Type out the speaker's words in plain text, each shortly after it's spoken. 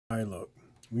Alright, look,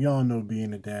 we all know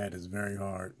being a dad is very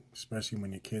hard, especially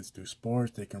when your kids do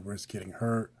sports. They can risk getting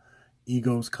hurt.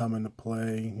 Egos come into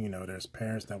play. You know, there's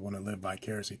parents that want to live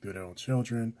vicariously through their own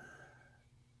children.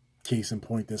 Case in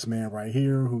point, this man right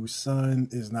here, whose son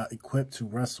is not equipped to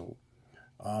wrestle.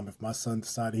 If my son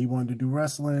decided he wanted to do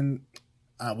wrestling,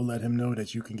 I will let him know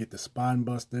that you can get the spine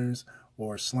busters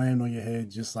or slammed on your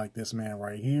head just like this man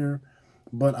right here.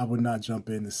 But I would not jump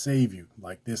in to save you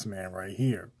like this man right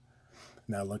here.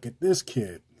 Now look at this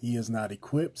kid. He is not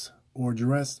equipped or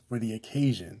dressed for the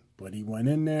occasion, but he went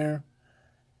in there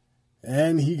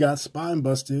and he got spine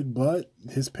busted, but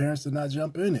his parents did not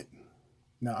jump in it.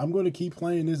 Now I'm going to keep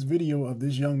playing this video of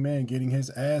this young man getting his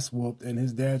ass whooped and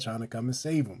his dad trying to come and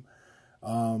save him.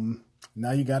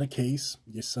 Now you got a case.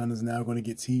 Your son is now going to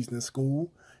get teased in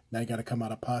school. Now you got to come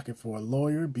out of pocket for a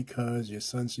lawyer because your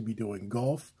son should be doing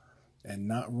golf and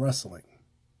not wrestling.